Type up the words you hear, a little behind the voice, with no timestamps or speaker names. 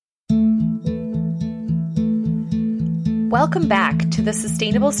Welcome back to the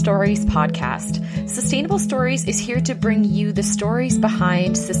Sustainable Stories podcast. Sustainable Stories is here to bring you the stories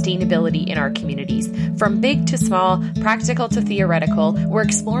behind sustainability in our communities. From big to small, practical to theoretical, we're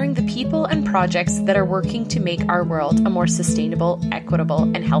exploring the people and projects that are working to make our world a more sustainable, equitable,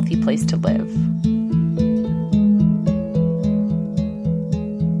 and healthy place to live.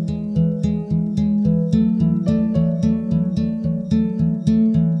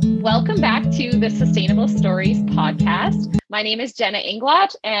 Welcome back to the Sustainable Stories podcast. My name is Jenna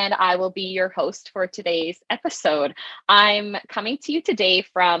Inglot, and I will be your host for today's episode. I'm coming to you today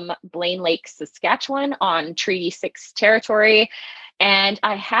from Blaine Lake, Saskatchewan on Treaty 6 territory, and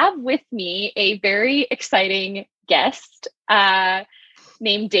I have with me a very exciting guest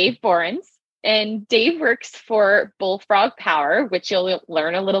named Dave Borens. And Dave works for Bullfrog Power, which you'll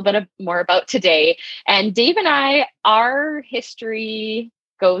learn a little bit more about today. And Dave and I, our history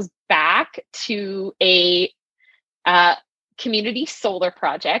goes back to a community solar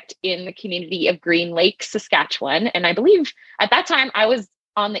project in the community of Green Lake, Saskatchewan. And I believe at that time I was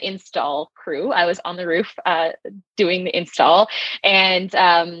on the install crew. I was on the roof doing the install, and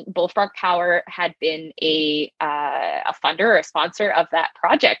Bullfrog Power had been a funder or a sponsor of that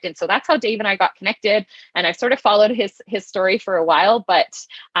project. And so that's how Dave and I got connected. And I've sort of followed his story for a while, but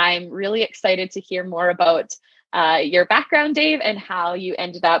I'm really excited to hear more about your background, Dave, and how you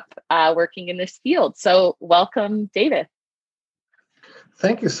ended up working in this field. So welcome, David.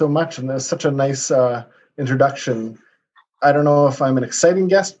 Thank you so much. And that's such a nice introduction. I don't know if I'm an exciting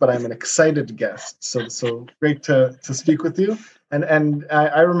guest, but I'm an excited guest. So great to speak with you. And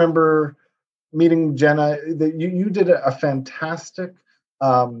I remember meeting Jenna. That you did a fantastic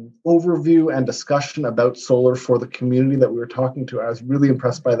overview and discussion about solar for the community that we were talking to. I was really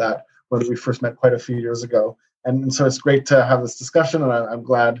impressed by that when we first met quite a few years ago. And so it's great to have this discussion, and I'm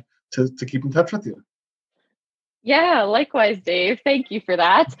glad to keep in touch with you. Yeah, likewise, Dave. Thank you for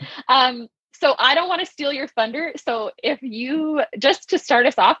that. So I don't want to steal your thunder. So if you, just to start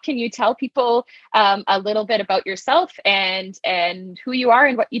us off, can you tell people a little bit about yourself and who you are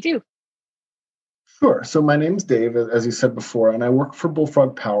and what you do? Sure. So my name's Dave, as you said before, and I work for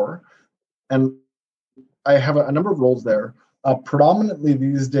Bullfrog Power. And I have a number of roles there. Predominantly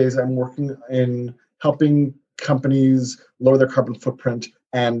these days, I'm working in helping companies lower their carbon footprint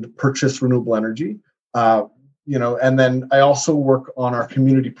and purchase renewable energy. And then I also work on our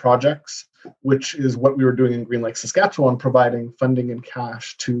community projects, which is what we were doing in Green Lake, Saskatchewan, providing funding and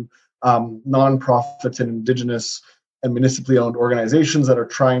cash to nonprofits and Indigenous and municipally owned organizations that are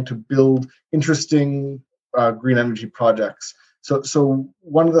trying to build interesting green energy projects. So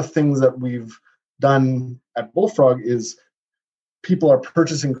one of the things that we've done at Bullfrog is people are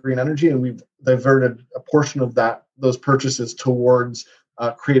purchasing green energy, and we've diverted a portion of those purchases towards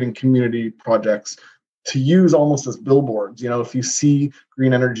creating community projects to use almost as billboards. If you see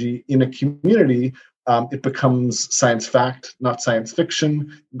green energy in a community, it becomes science fact, not science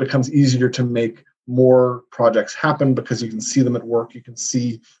fiction. It becomes easier to make more projects happen because you can see them at work. You can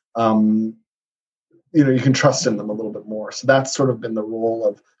see, you can trust in them a little bit more. So that's sort of been the role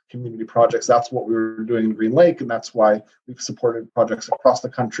of community projects. That's what we were doing in Green Lake, and that's why we've supported projects across the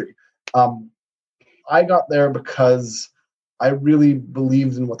country. I got there because I really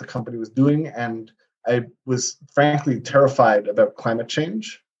believed in what the company was doing, and I was frankly terrified about climate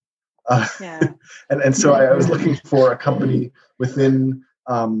change. And so I was looking for a company within,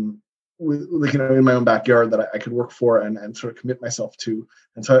 in my own backyard that I could work for and sort of commit myself to.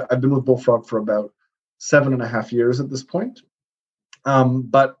 And so I've been with Bullfrog for about 7.5 years at this point.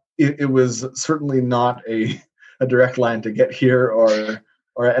 But it was certainly not a direct line to get here,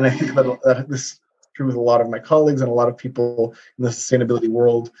 and I think that this is true with a lot of my colleagues and a lot of people in the sustainability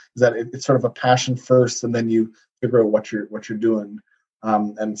world, is that it's sort of a passion first, and then you figure out what you're doing.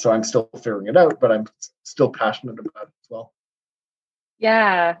 And so I'm still figuring it out, but I'm still passionate about it as well.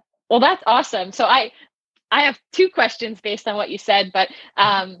 Yeah, well, that's awesome. So I have two questions based on what you said, but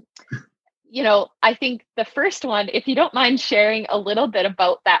I think the first one, if you don't mind sharing a little bit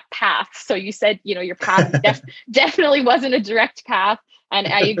about that path. So you said, your path definitely wasn't a direct path. And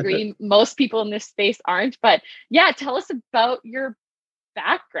I agree, most people in this space aren't. But yeah, tell us about your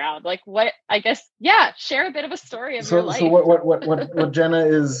background. Like share a bit of a story of your life. So what Jenna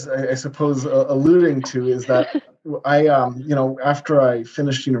is, I suppose, alluding to is that I, after I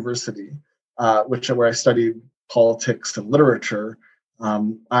finished university, where I studied politics and literature,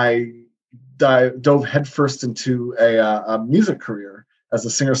 I dove headfirst into a music career as a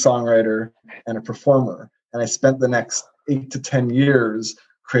singer-songwriter and a performer. And I spent the next 8 to 10 years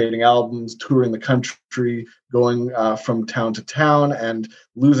creating albums, touring the country, going from town to town, and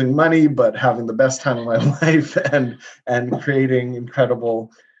losing money, but having the best time of my life, and creating incredible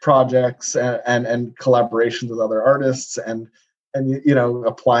projects and collaborations with other artists, and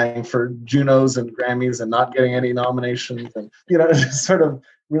applying for Junos and Grammys and not getting any nominations, and just sort of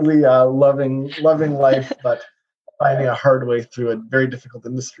really loving life, but finding a hard way through a very difficult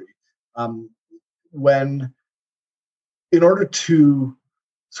industry. When in order to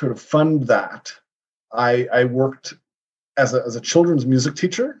sort of fund that, I worked as a children's music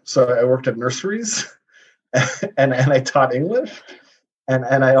teacher. So I worked at nurseries, and I taught English,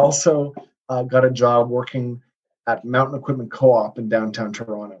 and I also got a job working at Mountain Equipment Co-op in downtown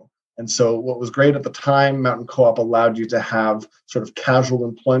Toronto. And so what was great at the time, Mountain Co-op allowed you to have sort of casual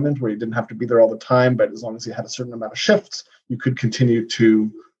employment where you didn't have to be there all the time, but as long as you had a certain amount of shifts, you could continue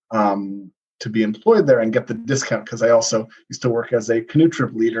to be employed there and get the discount, because I also used to work as a canoe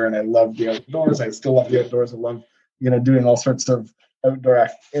trip leader, and I loved the outdoors. I still love the outdoors. I love, doing all sorts of outdoor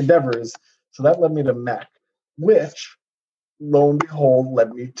endeavors. So that led me to MEC, which, lo and behold,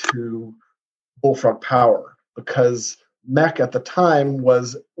 led me to Bullfrog Power, because MEC at the time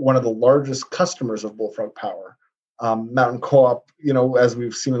was one of the largest customers of Bullfrog Power. Mountain Co-op, as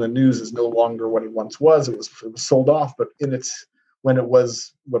we've seen in the news, is no longer what it once was. It was sold off, but when it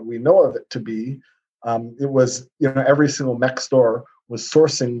was what we know of it to be, it was, every single MEC store was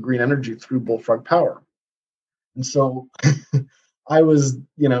sourcing green energy through Bullfrog Power. And so I was,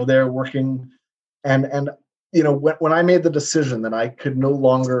 there working, and when I made the decision that I could no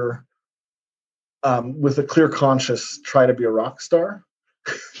longer, with a clear conscience, try to be a rock star,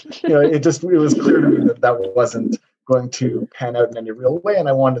 it was clear to me that wasn't going to pan out in any real way, and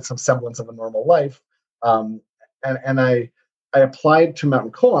I wanted some semblance of a normal life. And I applied to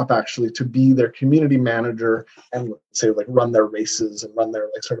Mountain Co-op actually to be their community manager and say run their races and run their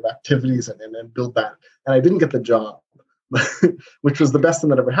sort of activities and build that. And I didn't get the job, which was the best thing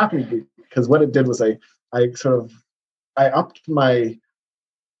that ever happened to me, because what it did was I upped my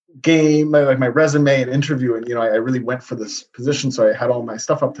game, my resume and interview, and I really went for this position, so I had all my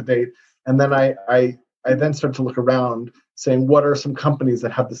stuff up to date. And then I then started to look around, saying, what are some companies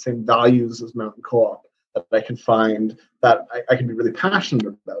that have the same values as Mountain Co-op that I can find that I can be really passionate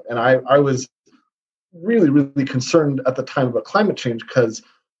about? And I was really, really concerned at the time about climate change, because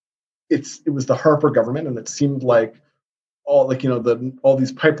it was the Harper government, and it seemed like all these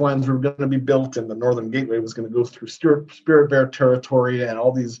pipelines were going to be built, and the Northern Gateway was going to go through Spirit Bear territory and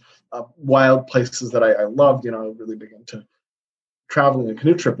all these wild places that I loved. Really big into traveling and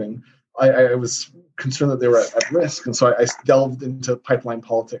canoe tripping. I was concerned that they were at risk, and so I delved into pipeline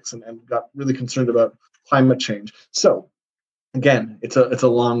politics and got really concerned about climate change. So again, it's a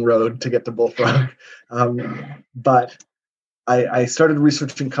long road to get to Bullfrog, but I started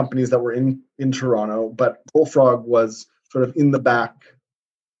researching companies that were in Toronto, but Bullfrog was sort of in the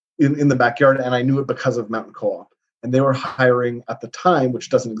backyard, and I knew it because of Mountain Co-op, and they were hiring at the time, which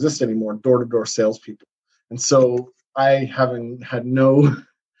doesn't exist anymore, door-to-door salespeople. And so I, having had no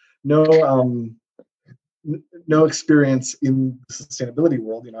experience in the sustainability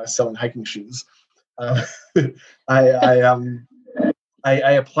world, I was selling hiking shoes. I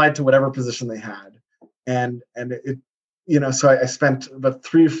applied to whatever position they had, and it, so I spent about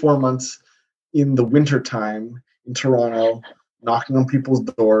 3 or 4 months in the winter time in Toronto, knocking on people's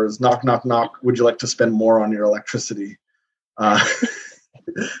doors, knock, knock, knock. Would you like to spend more on your electricity? And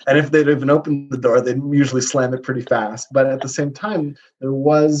if they'd even opened the door, they'd usually slam it pretty fast. But at the same time, there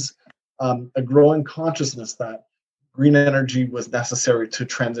was a growing consciousness that green energy was necessary to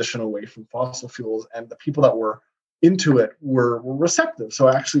transition away from fossil fuels, and the people that were into it were receptive. So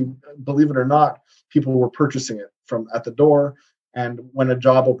actually, believe it or not, people were purchasing it from at the door. And when a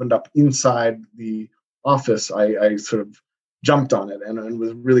job opened up inside the office, I sort of jumped on it and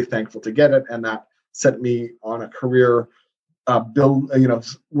was really thankful to get it. And that set me on a career,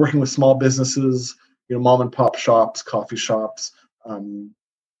 working with small businesses, mom and pop shops, coffee shops,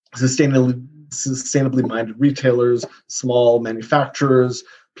 sustainably minded retailers, small manufacturers,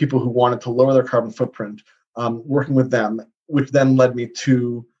 people who wanted to lower their carbon footprint, working with them, which then led me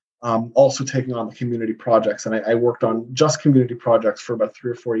to also taking on the community projects. And I worked on just community projects for about 3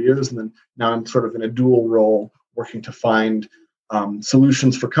 or 4 years. And then now I'm sort of in a dual role, working to find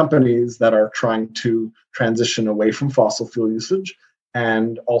solutions for companies that are trying to transition away from fossil fuel usage,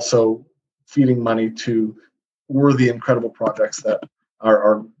 and also feeding money to worthy, incredible projects that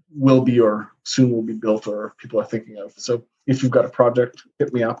will be or soon will be built or people are thinking of. So if you've got a project,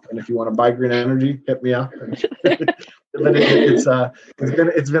 hit me up. And if you want to buy green energy, hit me up. But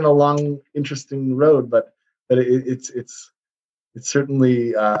it's been a long, interesting road, but it's it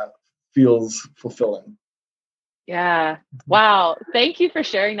certainly feels fulfilling. Yeah. Wow. Thank you for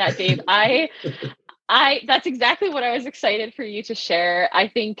sharing that, Dave. That's exactly what I was excited for you to share. I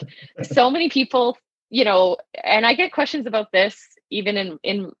think so many people, and I get questions about this even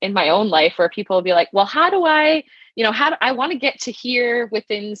in my own life, where people will be like, well, how do I, how do I want to get to here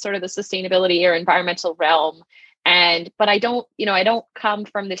within sort of the sustainability or environmental realm? But I don't come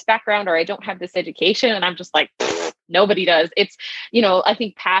from this background, or I don't have this education. And I'm just like, nobody does. It's, I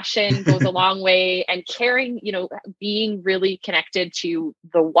think passion goes a long way, and caring, being really connected to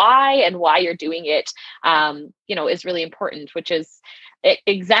the why and why you're doing it, is really important, which is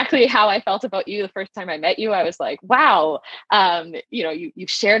exactly how I felt about you the first time I met you. I was like, wow, you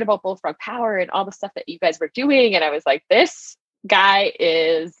shared about Bullfrog Power and all the stuff that you guys were doing. And I was like, this guy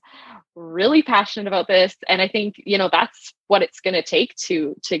is really passionate about this. And I think, that's what it's going to take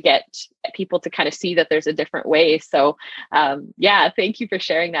to get people to kind of see that there's a different way. So thank you for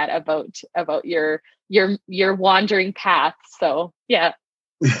sharing that about your wandering path. So yeah.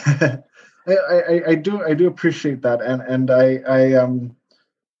 I do appreciate that. And I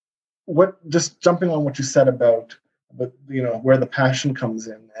what, just jumping on what you said about where the passion comes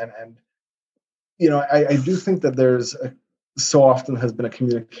in, and I do think that there's so often has been a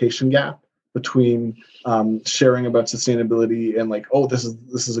communication gap between sharing about sustainability and like, oh, this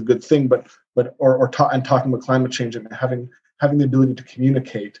is a good thing, but and talking about climate change, and having the ability to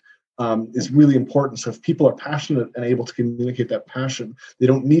communicate is really important. So if people are passionate and able to communicate that passion, they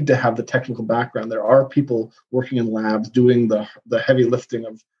don't need to have the technical background. There are people working in labs doing the heavy lifting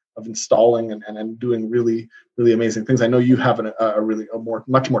of installing and doing really, really amazing things. I know you have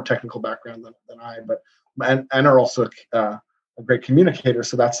much more technical background than I, but and are also a great communicator.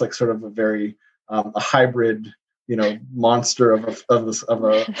 So that's like sort of a very a hybrid, monster of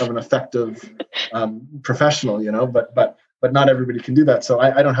an effective professional, but not everybody can do that. So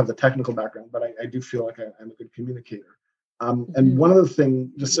I don't have the technical background, but I do feel like I'm a good communicator. And one of the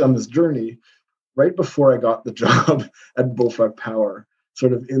things, just on this journey, right before I got the job at Bullfrog Power,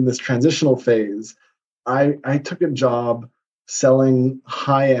 sort of in this transitional phase, I took a job selling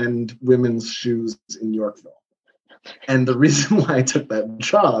high-end women's shoes in Yorkville. And the reason why I took that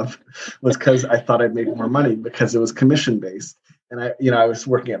job was because I thought I'd make more money, because it was commission based. And I was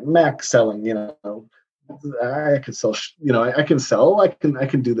working at Mac selling, I could sell, I can sell, I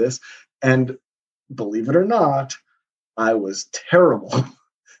can do this. And believe it or not, I was terrible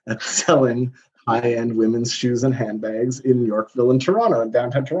at selling high-end women's shoes and handbags in Yorkville and Toronto, and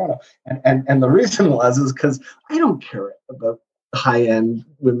downtown Toronto. And the reason is because I don't care about high-end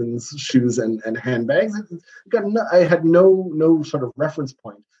women's shoes and handbags. I had no sort of reference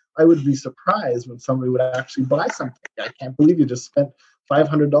point. I would be surprised when somebody would actually buy something. I can't believe you just spent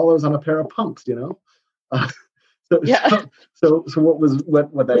 $500 on a pair of pumps, So what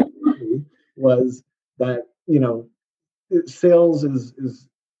that told me was that sales is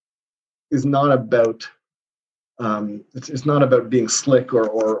not about it's not about being slick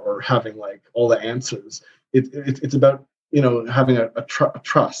or having like all the answers. It's about having a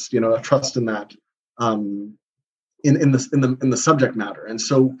trust, a trust in that in the subject matter. And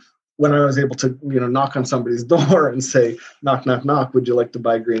so when I was able to knock on somebody's door and say, knock knock knock, would you like to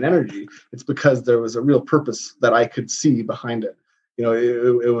buy green energy, it's because there was a real purpose that I could see behind it.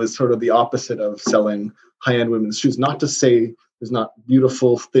 It was sort of the opposite of selling high-end women's shoes. Not to say there's not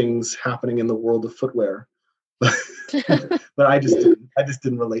beautiful things happening in the world of footwear, but I just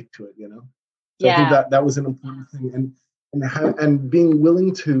didn't relate to it. So I think that was an important thing, and being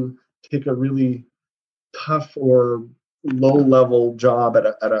willing to take a really tough or low-level job at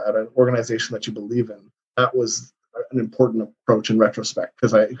an organization that you believe in. That was an important approach in retrospect,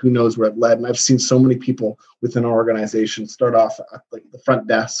 because who knows where it led. And I've seen so many people within our organization start off at like the front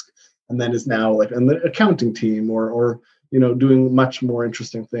desk, and then is now like in the accounting team or doing much more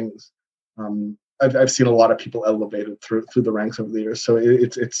interesting things. I've seen a lot of people elevated through the ranks over the years. So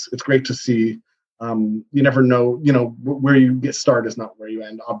it's great to see. You never know, where you get started is not where you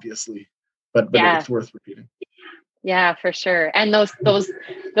end, obviously, but it's worth repeating. Yeah, for sure. And those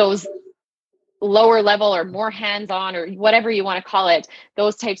lower level or more hands-on or whatever you want to call it,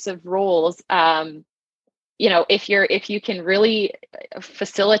 those types of roles, if you can really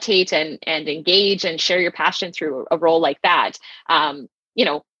facilitate and engage and share your passion through a role like that,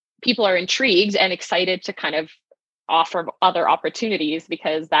 people are intrigued and excited to kind of offer other opportunities,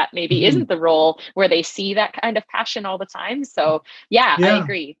 because that maybe isn't the role where they see that kind of passion all the time. So I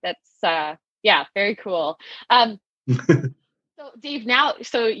agree. That's very cool. So Dave, now,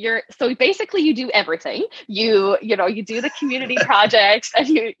 so basically you do everything. You do the community projects, and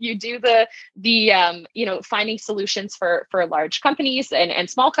you do finding solutions for large companies and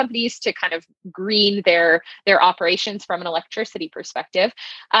small companies to kind of green their operations from an electricity perspective.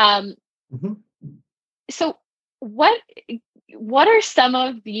 Mhm. So what are some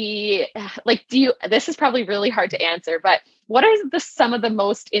of the, like, this is probably really hard to answer, but what are some of the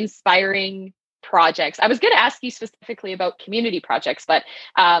most inspiring projects? I was going to ask you specifically about community projects, but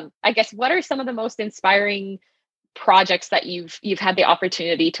I guess what are some of the most inspiring projects that you've had the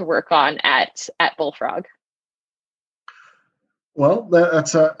opportunity to work on at Bullfrog? Well,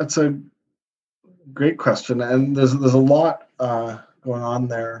 that's a great question, and there's a lot going on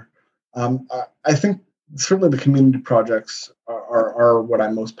there. I think certainly the community projects are what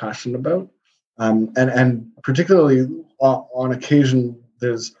I'm most passionate about, and particularly on occasion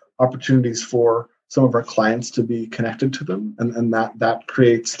there's opportunities for some of our clients to be connected to them, and that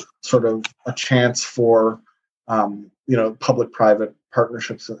creates sort of a chance for public-private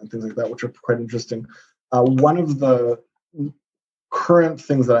partnerships and things like that, which are quite interesting. One of the current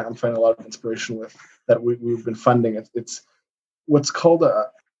things that I'm finding a lot of inspiration with that we've been funding, it's what's called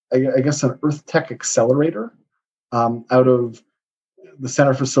I guess an Earth Tech Accelerator out of the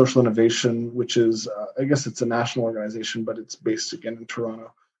Center for Social Innovation, which is I guess it's a national organization, but it's based again in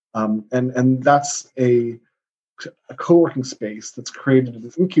Toronto, and that's a co-working space that's created an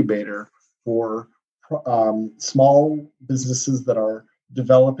incubator for small businesses that are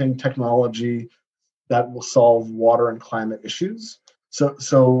developing technology that will solve water and climate issues. I've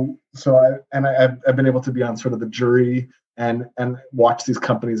been able to be on sort of the jury and watch these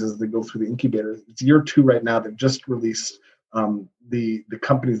companies as they go through the incubator. It's year 2 right now. They've just released the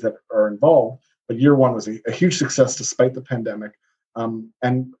companies that are involved, but year 1 was a huge success despite the pandemic.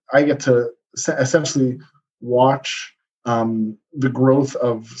 And I get to essentially watch the growth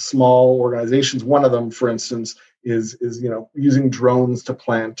of small organizations. One of them, for instance, is using drones to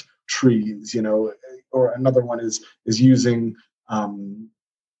plant trees, or another one is using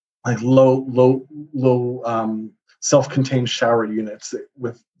like low self-contained shower units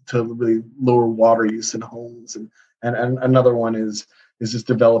to really lower water use in homes, and another one is just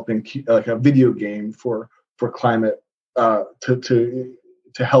developing like a video game for climate to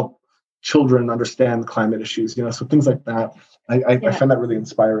help children understand the climate issues, so things like that. I find that really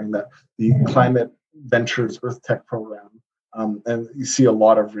inspiring, that the Climate Ventures Earth Tech program, and you see a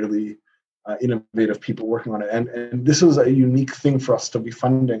lot of really innovative people working on it. And this was a unique thing for us to be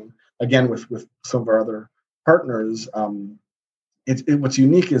funding, again, with some of our other partners. What's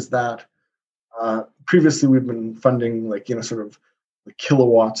unique is that previously we've been funding sort of like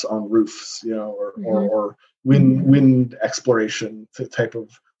kilowatts on roofs, or wind exploration type of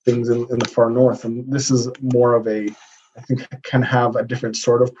things in the far north. And this is more of I think can have a different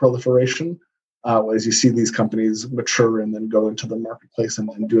sort of proliferation. As you see these companies mature and then go into the marketplace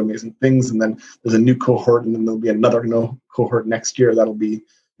and do amazing things. And then there's a new cohort, and then there'll be another cohort next year. That'll be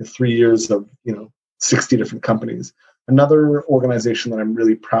 3 years of 60 different companies. Another organization that I'm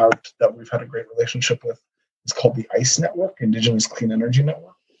really proud that we've had a great relationship with is called the ICE Network, Indigenous Clean Energy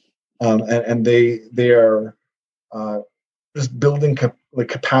Network. And they are just building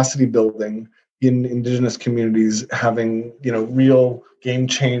capacity building in Indigenous communities, having real game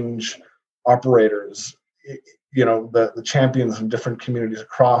change operators, the champions from different communities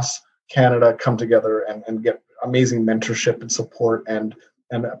across Canada come together and get amazing mentorship and support and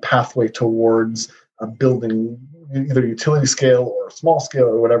a pathway towards building either utility scale or small scale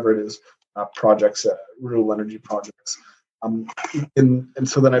or whatever it is, projects, renewable energy projects. And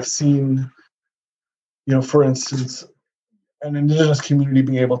so then I've seen, for instance, an Indigenous community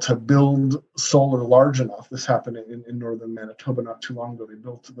being able to build solar large enough. This happened in northern Manitoba not too long ago. They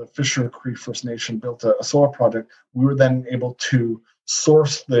built, the Fisher Cree First Nation built a solar project. We were then able to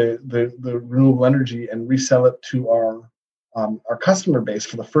source the renewable energy and resell it to our customer base.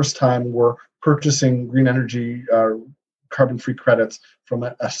 For the first time, we're purchasing green energy, carbon-free credits from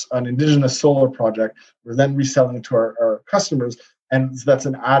an Indigenous solar project. We're then reselling it to our customers, and so that's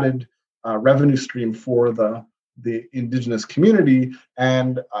an added revenue stream for the Indigenous community,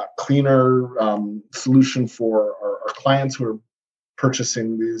 and a cleaner solution for our clients who are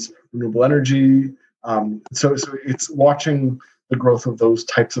purchasing these renewable energy. So it's watching the growth of those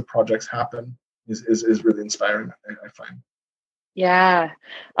types of projects happen is really inspiring, I find. Yeah.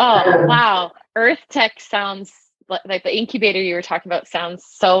 Oh, wow. Earth Tech sounds like the incubator you were talking about sounds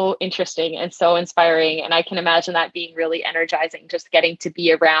so interesting and so inspiring. And I can imagine that being really energizing, just getting to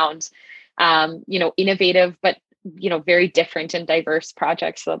be around, innovative, but, very different and diverse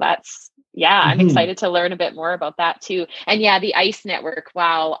projects. So that's yeah, I'm Mhm. excited to learn a bit more about that too. And yeah, the ICE network.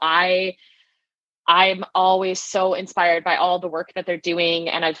 Wow, I'm always so inspired by all the work that they're doing,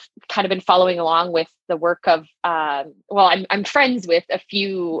 and I've kind of been following along with the work of. I'm friends with a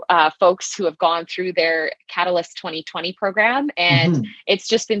few folks who have gone through their Catalyst 2020 program, and Mhm. it's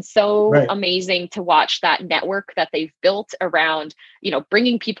just been so Right. amazing to watch that network that they've built around,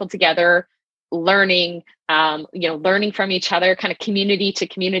 bringing people together, learning, learning from each other, kind of community to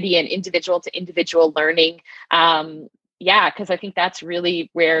community and individual to individual learning. Yeah, because I think that's really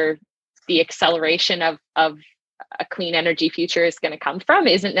where the acceleration of a clean energy future is going to come from.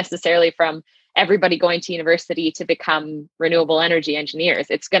 Isn't necessarily from everybody going to university to become renewable energy engineers.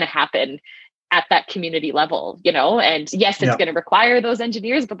 It's going to happen at that community level, and yes, it's Yeah. going to require those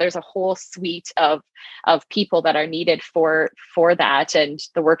engineers, but there's a whole suite of people that are needed for that, and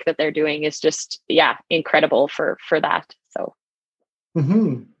the work that they're doing is just, yeah, incredible for that. So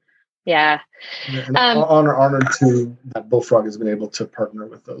Hmm. yeah. And um honored to that Bullfrog has been able to partner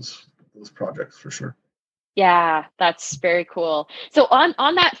with those projects for sure. yeah, that's very cool. So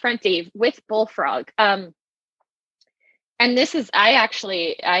on that front, Dave, with Bullfrog, and this is,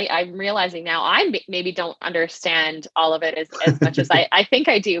 I'm realizing now maybe don't understand all of it as much as I think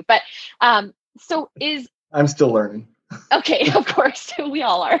I do, but so is I'm still learning. okay. Of course, we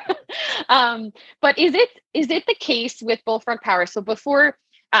all are. But is it the case with Bullfrog Power? So before,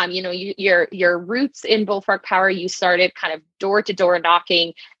 your roots in Bullfrog Power, you started kind of door to door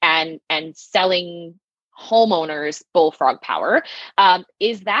knocking and selling homeowners Bullfrog Power.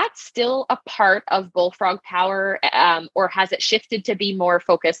 Is that still a part of Bullfrog Power, or has it shifted to be more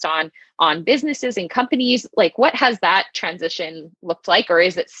focused on businesses and companies? Like, what has that transition looked like, or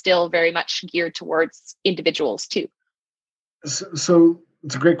is it still very much geared towards individuals too? So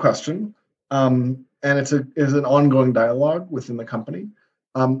it's a great question, and is an ongoing dialogue within the company.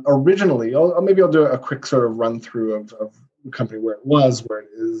 Originally, maybe I'll do a quick sort of run through of the company, where it was, where it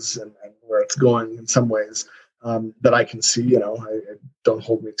is, and where it's going in some ways, that I can see. I don't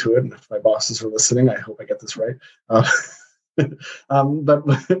hold me to it, and if my bosses are listening, I hope I get this right. Uh, but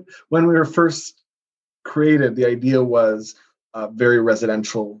when we were first created, the idea was very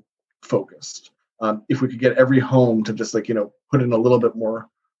residential focused. If we could get every home to just put in a little bit more,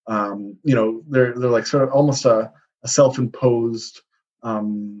 they're like sort of almost a self-imposed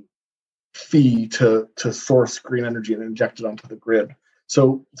fee to source green energy and inject it onto the grid.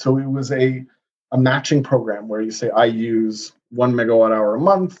 So it was a matching program where you say, I use 1 megawatt hour a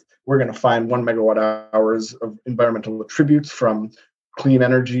month. We're going to find 1 megawatt hours of environmental attributes from clean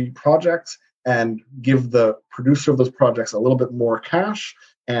energy projects and give the producer of those projects a little bit more cash,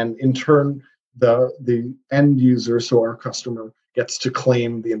 and in turn the end user, so our customer, gets to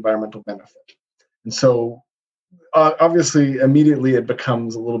claim the environmental benefit. And so obviously immediately it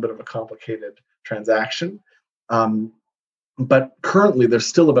becomes a little bit of a complicated transaction, um, but currently there's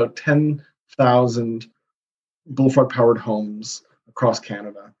still about 10,000 Bullfrog powered homes across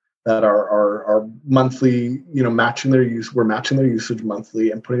Canada that are monthly, matching their use. We're matching their usage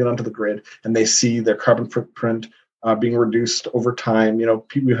monthly and putting it onto the grid, and they see their carbon footprint being reduced over time.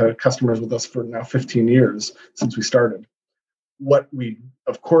 We've had customers with us for now 15 years since we started. What we,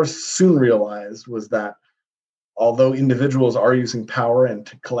 of course, soon realized was that although individuals are using power,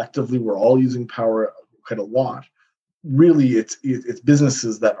 and collectively we're all using power quite a lot, really it's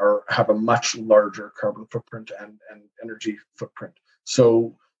businesses that have a much larger carbon footprint and energy footprint.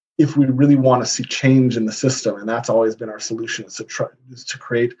 So if we really want to see change in the system, and that's always been our solution, is to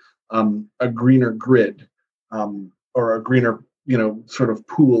create a greener grid, or a greener sort of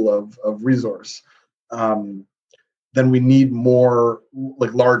pool of resource, then we need more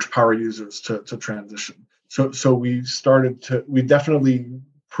like large power users to transition. So we definitely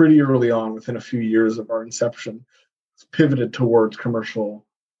pretty early on, within a few years of our inception, pivoted towards commercial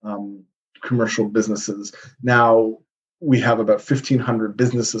businesses. Now we have about 1,500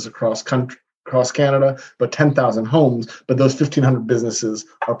 businesses across Canada, but 10,000 homes. But those 1,500 businesses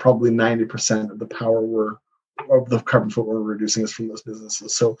are probably 90% of the of the carbon footprint we're reducing is from those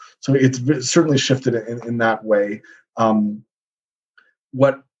businesses. So it's certainly shifted in that way.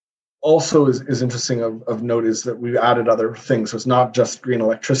 What also is interesting of note is that we've added other things. So it's not just green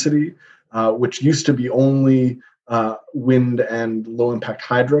electricity, which used to be only wind and low impact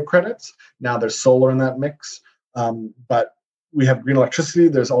hydro credits. Now there's solar in that mix. But we have green electricity.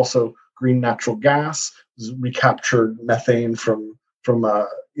 There's also green natural gas, recaptured methane from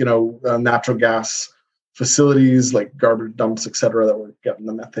natural gas facilities like garbage dumps, et cetera, that we're getting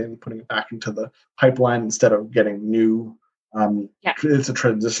the methane, putting it back into the pipeline instead of getting new. Yeah. It's a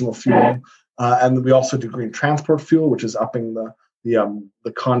transitional fuel. And we also do green transport fuel, which is upping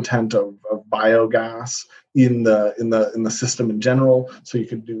the content of biogas in the system in general. So you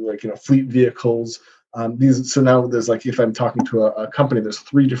could do like, fleet vehicles. So now there's like, if I'm talking to a company, there's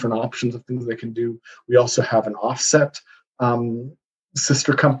 3 different options of things they can do. We also have an offset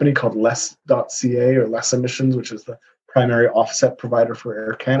sister company called less.ca, or Less Emissions, which is the primary offset provider for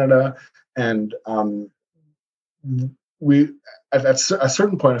Air Canada. And we, at a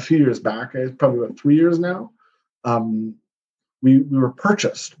certain point, a few years back, probably about 3 years now, we were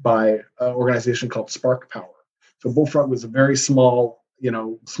purchased by an organization called Spark Power. So Bullfrog was a very small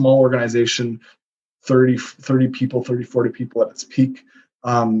organization, 30 people, 30, 40 people at its peak.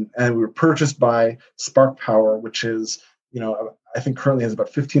 And we were purchased by Spark Power, which is, I think currently has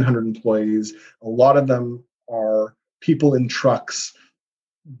about 1,500 employees. A lot of them are people in trucks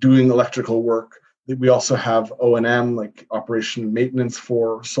doing electrical work. We also have O&M, like operation and maintenance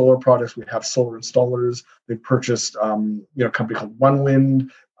for solar projects. We have solar installers. They purchased, a company called OneWind,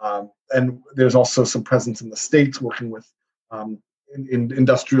 and there's also some presence in the States working with in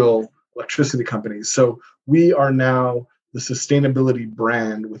industrial electricity companies. So we are now the sustainability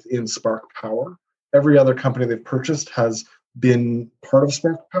brand within Spark Power. Every other company they've purchased has been part of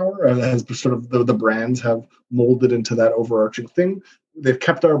Spark Power, and has sort of the brands have molded into that overarching thing. They've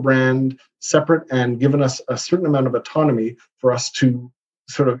kept our brand separate and given us a certain amount of autonomy for us to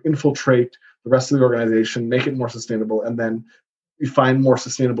sort of infiltrate the rest of the organization, make it more sustainable, and then we find more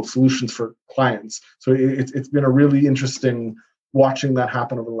sustainable solutions for clients. So it's been a really interesting watching that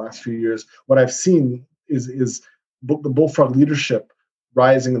happen over the last few years. What I've seen is the Bullfrog leadership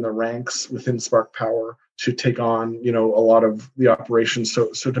rising in the ranks within Spark Power to take on, a lot of the operations.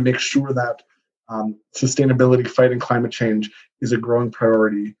 So to make sure that sustainability, fighting climate change is a growing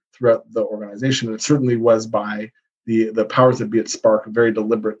priority throughout the organization. And it certainly was by the powers that be at Spark, very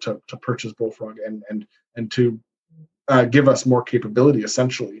deliberate to purchase Bullfrog and to give us more capability,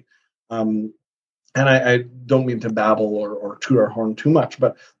 essentially. And I don't mean to babble or toot our horn too much,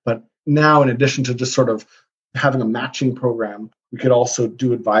 but now, in addition to just sort of having a matching program, we could also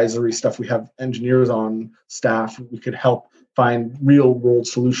do advisory stuff. We have engineers on staff. We could help find real world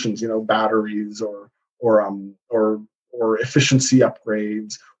solutions, batteries or efficiency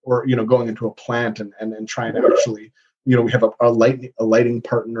upgrades, or going into a plant and trying to actually, we have a lighting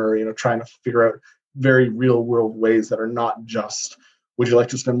partner, trying to figure out very real world ways that are not just, would you like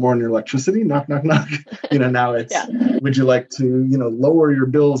to spend more on your electricity? Knock, knock, knock. Now it's, would you like to, lower your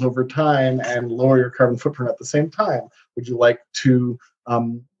bills over time and lower your carbon footprint at the same time? Would you like to,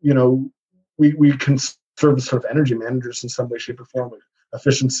 we can serve as sort of energy managers in some way, shape, or form, with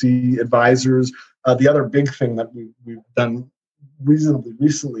efficiency advisors. The other big thing that we've done reasonably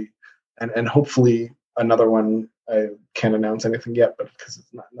recently, and hopefully another one, I can't announce anything yet, but because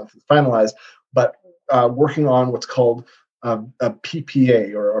it's nothing's finalized, but working on what's called a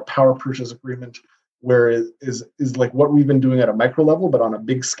PPA, or a power purchase agreement, where it is like what we've been doing at a micro level, but on a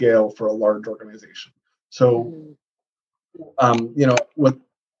big scale for a large organization. So, with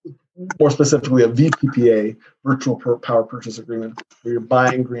more specifically a VPPA, virtual power purchase agreement, where you're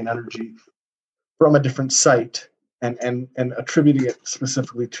buying green energy from a different site and attributing it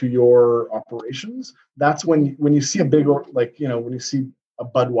specifically to your operations. That's when you see a big, when you see a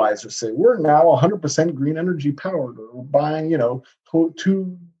Budweiser say, we're now 100% green energy powered, or we're buying,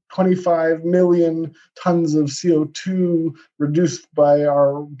 25 million tons of CO2 reduced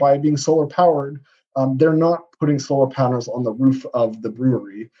by being solar powered. They're not putting solar panels on the roof of the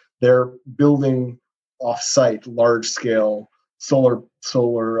brewery. They're building off-site, large-scale solar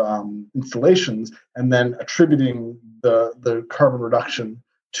installations, and then attributing the carbon reduction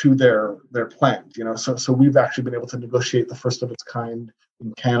to their plant. So we've actually been able to negotiate the first of its kind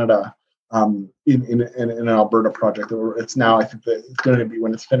in Canada, in an Alberta project. It's now, I think, that it's going to be,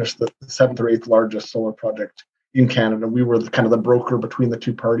 when it's finished, the 7th or 8th largest solar project in Canada. We were kind of the broker between the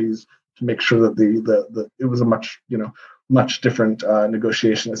two parties to make sure that it was a much different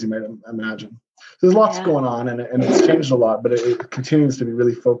negotiation, as you might imagine. So there's lots going on, and it's changed a lot, but it continues to be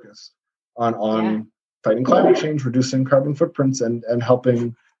really focused on fighting climate change, reducing carbon footprints, and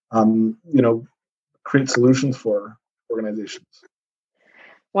helping create solutions for organizations.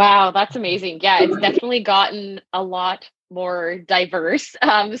 Wow, that's amazing. Yeah, it's definitely gotten a lot more diverse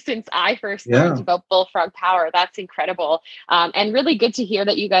since I first learned about Bullfrog Power. That's incredible. And really good to hear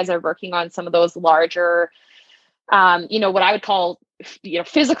that you guys are working on some of those larger, what I would call,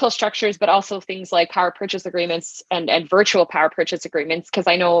 physical structures, but also things like power purchase agreements and virtual power purchase agreements. Because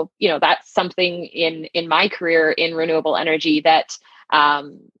I know, that's something in my career in renewable energy that,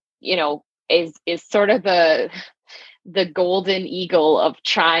 is sort of the golden eagle of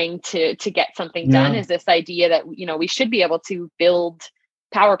trying to get something done, is this idea that, you know, we should be able to build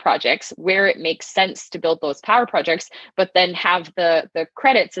power projects where it makes sense to build those power projects, but then have the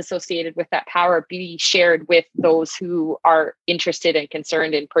credits associated with that power be shared with those who are interested and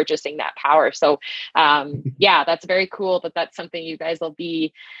concerned in purchasing that power. So yeah, that's very cool that that's something you guys will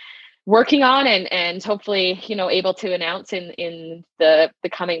be working on and hopefully, you know, able to announce in the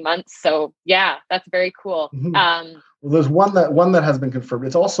coming months. So yeah, that's very cool. Well, there's one that has been confirmed.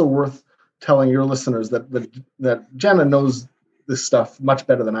 It's also worth telling your listeners that Jenna knows this stuff much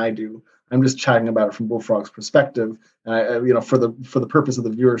better than I do. I'm just chatting about it from Bullfrog's perspective, and you know, for the purpose of the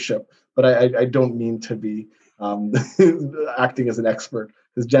viewership. But I don't mean to be acting as an expert,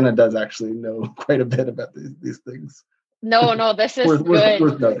 because Jenna does actually know quite a bit about these things. No, this is good.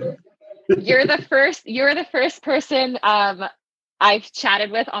 Worth noting. You're the first person I've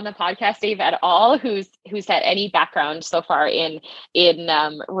chatted with on the podcast, Dave, at all who's had any background so far in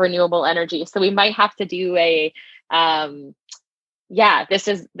renewable energy. So we might have to do a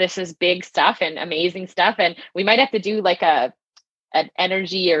this is big stuff and amazing stuff, and we might have to do like an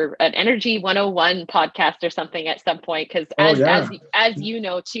energy 101 podcast or something at some point, because as you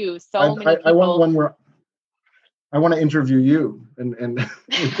know too, many people. I want one where I want to interview you, and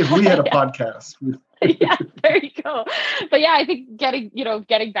if we had a podcast. Yeah, there you go. But yeah, I think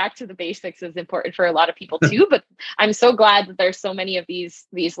getting back to the basics is important for a lot of people too. But I'm so glad that there's so many of these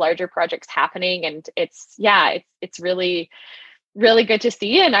larger projects happening, and it's really, really good to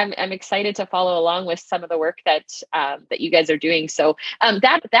see. And I'm excited to follow along with some of the work that you guys are doing. So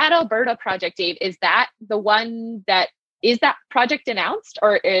that Alberta project, Dave, is that the one that is that project announced,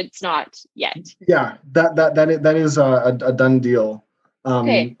 or it's not yet? Yeah, that is a done deal.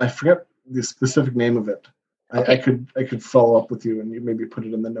 Okay. I forget the specific name of it. Okay. I could follow up with you and you maybe put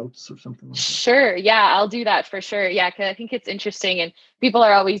it in the notes or something like that. Sure. Yeah, I'll do that for sure. Yeah, because I think it's interesting, and people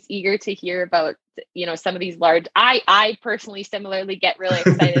are always eager to hear about, you know, some of these large. I personally similarly get really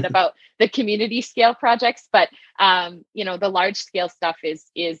excited about the community scale projects, but you know, the large scale stuff is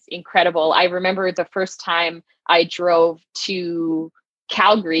incredible. I remember the first time I drove to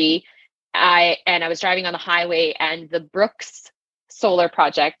Calgary, I was driving on the highway, and the Brooks Solar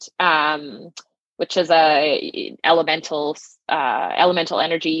Project, which is a elemental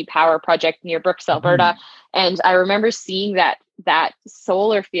energy power project near Brooks, Alberta. And I remember seeing that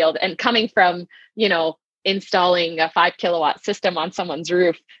solar field, and coming from, you know, installing a 5 kilowatt system on someone's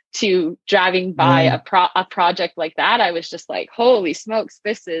roof to driving by a project like that, I was just like, holy smokes,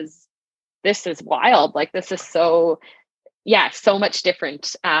 this is wild. Like, this is so much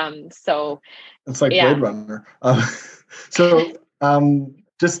different. So it's like Blade Runner. I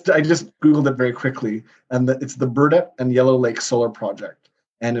just Googled it very quickly, and it's the Burdett and Yellow Lake Solar Project,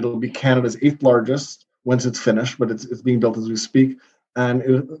 and it'll be Canada's 8th largest once it's finished, but it's being built as we speak, and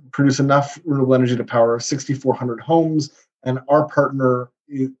it'll produce enough renewable energy to power 6,400 homes. And our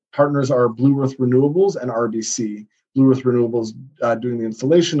partners are Blue Earth Renewables and RBC. Blue Earth Renewables doing the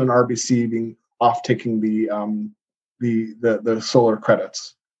installation, and RBC being taking the solar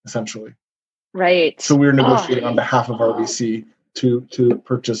credits, essentially. Right. So we're negotiating on behalf of RBC to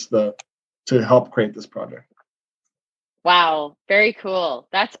purchase to help create this project. Wow, very cool.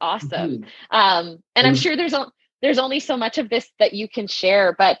 That's awesome. And I'm sure there's only so much of this that you can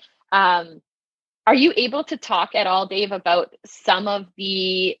share, but are you able to talk at all, Dave, about some of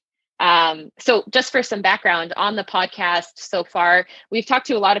the so just for some background on the podcast so far, we've talked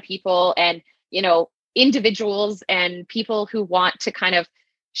to a lot of people, and, you know, individuals and people who want to kind of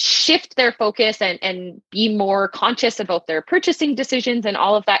shift their focus and be more conscious about their purchasing decisions and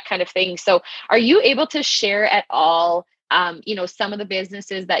all of that kind of thing. So are you able to share at all, you know, some of the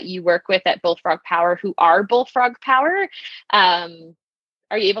businesses that you work with at Bullfrog Power who are Bullfrog Power? Are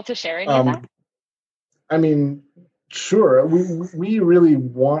you able to share any of that? I mean, sure. We really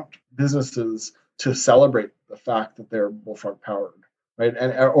want businesses to celebrate the fact that they're Bullfrog powered, right?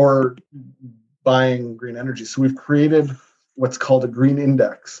 Or buying green energy. So we've created what's called a green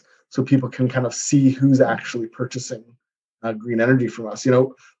index, so people can kind of see who's actually purchasing green energy from us. You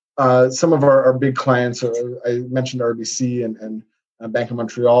know, some of our big clients, I mentioned RBC and Bank of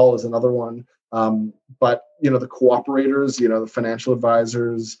Montreal is another one. But, you know, the cooperators, you know, the financial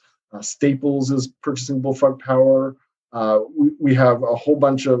advisors, Staples is purchasing Bullfrog Power. We have a whole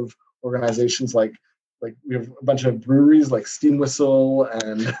bunch of organizations like we have a bunch of breweries like Steam Whistle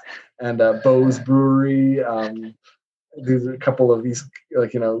and Bose Brewery. There's a couple of these,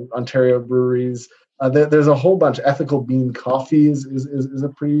 like, you know, Ontario breweries. There's a whole bunch. Ethical Bean Coffee is a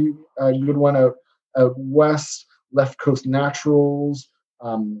pretty good one out west. Left Coast Naturals.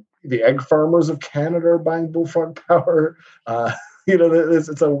 the egg farmers of Canada are buying Bullfrog Power.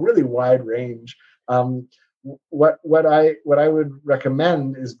 It's a really wide range. What I would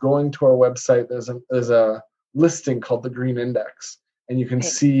recommend is going to our website. There's a listing called the Green Index, and you can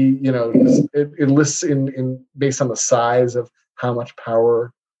see, it lists in based on the size of how much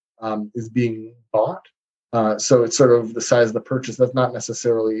power is being bought. So it's sort of the size of the purchase. That's not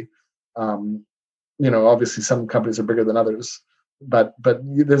necessarily, obviously some companies are bigger than others, but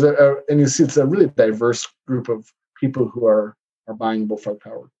there's and you see it's a really diverse group of people who are buying Bullfrog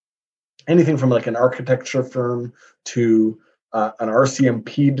Power. Anything from like an architecture firm to an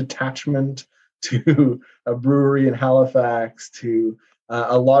RCMP detachment to a brewery in Halifax to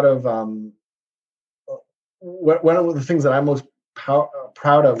a lot of one of the things that I'm most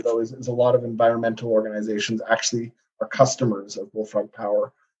proud of, though, is a lot of environmental organizations actually are customers of Bullfrog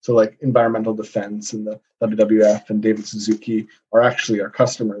Power. So like Environmental Defense and the WWF and David Suzuki are actually our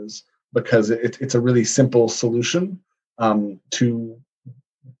customers because it's a really simple solution to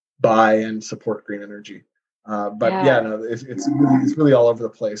buy and support green energy. It's really all over the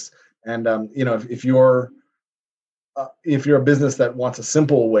place. And if you're a business that wants a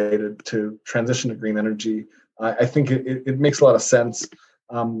simple way to transition to green energy, I think it makes a lot of sense.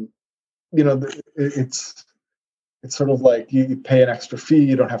 It's sort of like you pay an extra fee,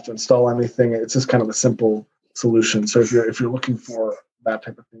 you don't have to install anything. It's just kind of a simple solution. So if you're looking for that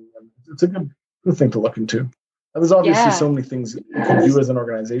type of thing, it's a good thing to look into. And there's obviously so many things you can do as an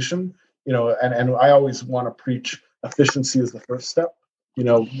organization, and I always want to preach efficiency as the first step.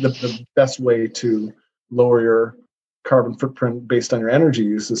 The best way to lower your carbon footprint based on your energy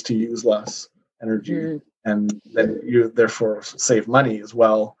use is to use less energy, and then you therefore save money as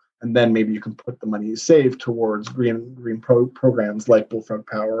well. And then maybe you can put the money you save towards green programs like Bullfrog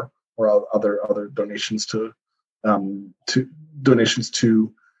Power or other donations to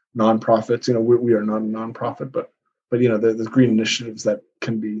nonprofits. We are not a nonprofit, but there's green initiatives that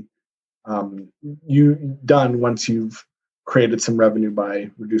can be done once you've created some revenue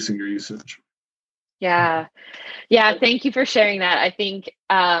by reducing your usage. Yeah. Thank you for sharing that. I think,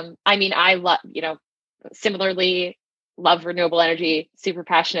 I love, similarly love renewable energy, super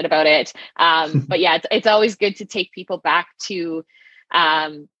passionate about it. But yeah, it's always good to take people back to,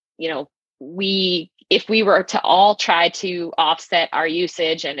 if we were to all try to offset our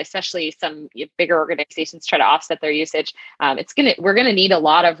usage, and especially some bigger organizations try to offset their usage, we're going to need a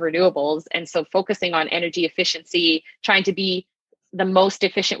lot of renewables. And so focusing on energy efficiency, trying to be the most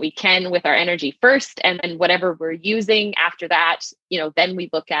efficient we can with our energy first, and then whatever we're using after that, then we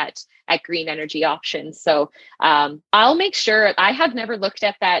look at green energy options. So I'll make sure. I have never looked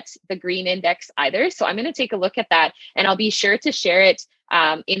at the Green Index either, so I'm going to take a look at that, and I'll be sure to share it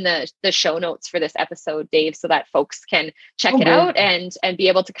in the show notes for this episode, Dave, so that folks can check it out and be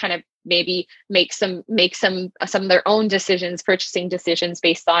able to kind of maybe make some of their own purchasing decisions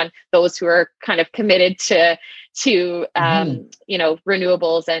based on those who are kind of committed to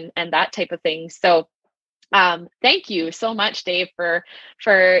renewables and that type of thing. So thank you so much, Dave, for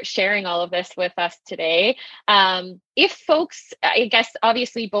sharing all of this with us today. If folks, I guess,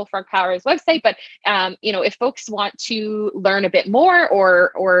 obviously Bullfrog Power's website, but if folks want to learn a bit more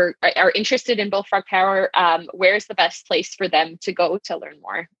or are interested in Bullfrog Power, where's the best place for them to go to learn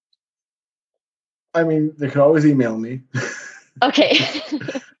more? They could always email me. Okay.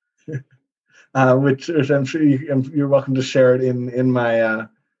 Which I'm sure you're welcome to share it in my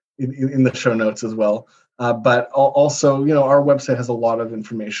in the show notes as well. But also, our website has a lot of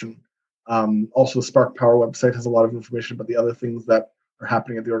information. Also, Spark Power website has a lot of information about the other things that are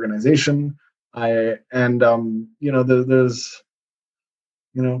happening at the organization. There's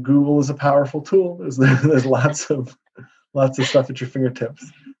Google is a powerful tool. There's lots of stuff at your fingertips.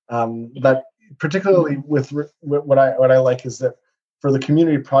 But particularly with what I like is that for the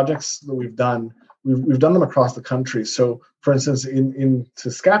community projects that we've done them across the country. So, for instance, in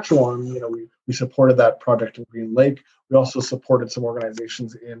Saskatchewan, we supported that project in Green Lake. We also supported some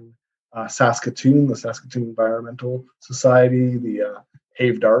organizations in Saskatoon, the Saskatoon Environmental Society, the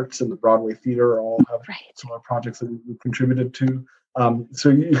Paved Arts, and the Broadway Theatre all have similar projects that we've contributed to. So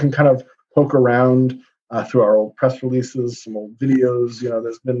you can kind of poke around through our old press releases, some old videos.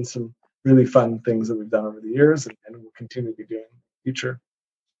 There's been some really fun things that we've done over the years, and we'll continue to be doing in the future.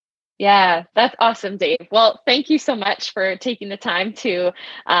 Yeah, that's awesome, Dave. Well, thank you so much for taking the time to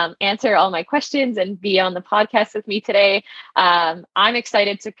answer all my questions and be on the podcast with me today. I'm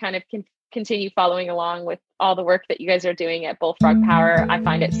excited to kind of continue following along with all the work that you guys are doing at Bullfrog Power. I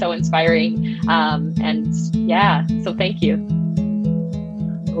find it so inspiring. So thank you.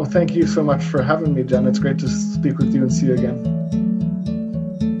 Well, thank you so much for having me, Jen. It's great to speak with you and see you again.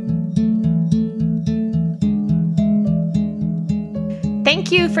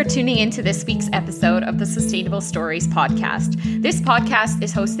 Thank you for tuning into this week's episode of the Sustainable Stories podcast. This podcast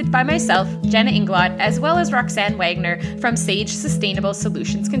is hosted by myself, Jenna Inglot, as well as Roxanne Wagner from Sage Sustainable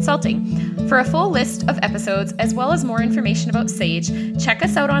Solutions Consulting. For a full list of episodes, as well as more information about Sage, check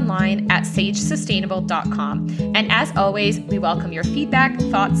us out online at sagesustainable.com. And as always, we welcome your feedback,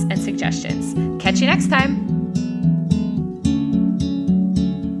 thoughts, and suggestions. Catch you next time.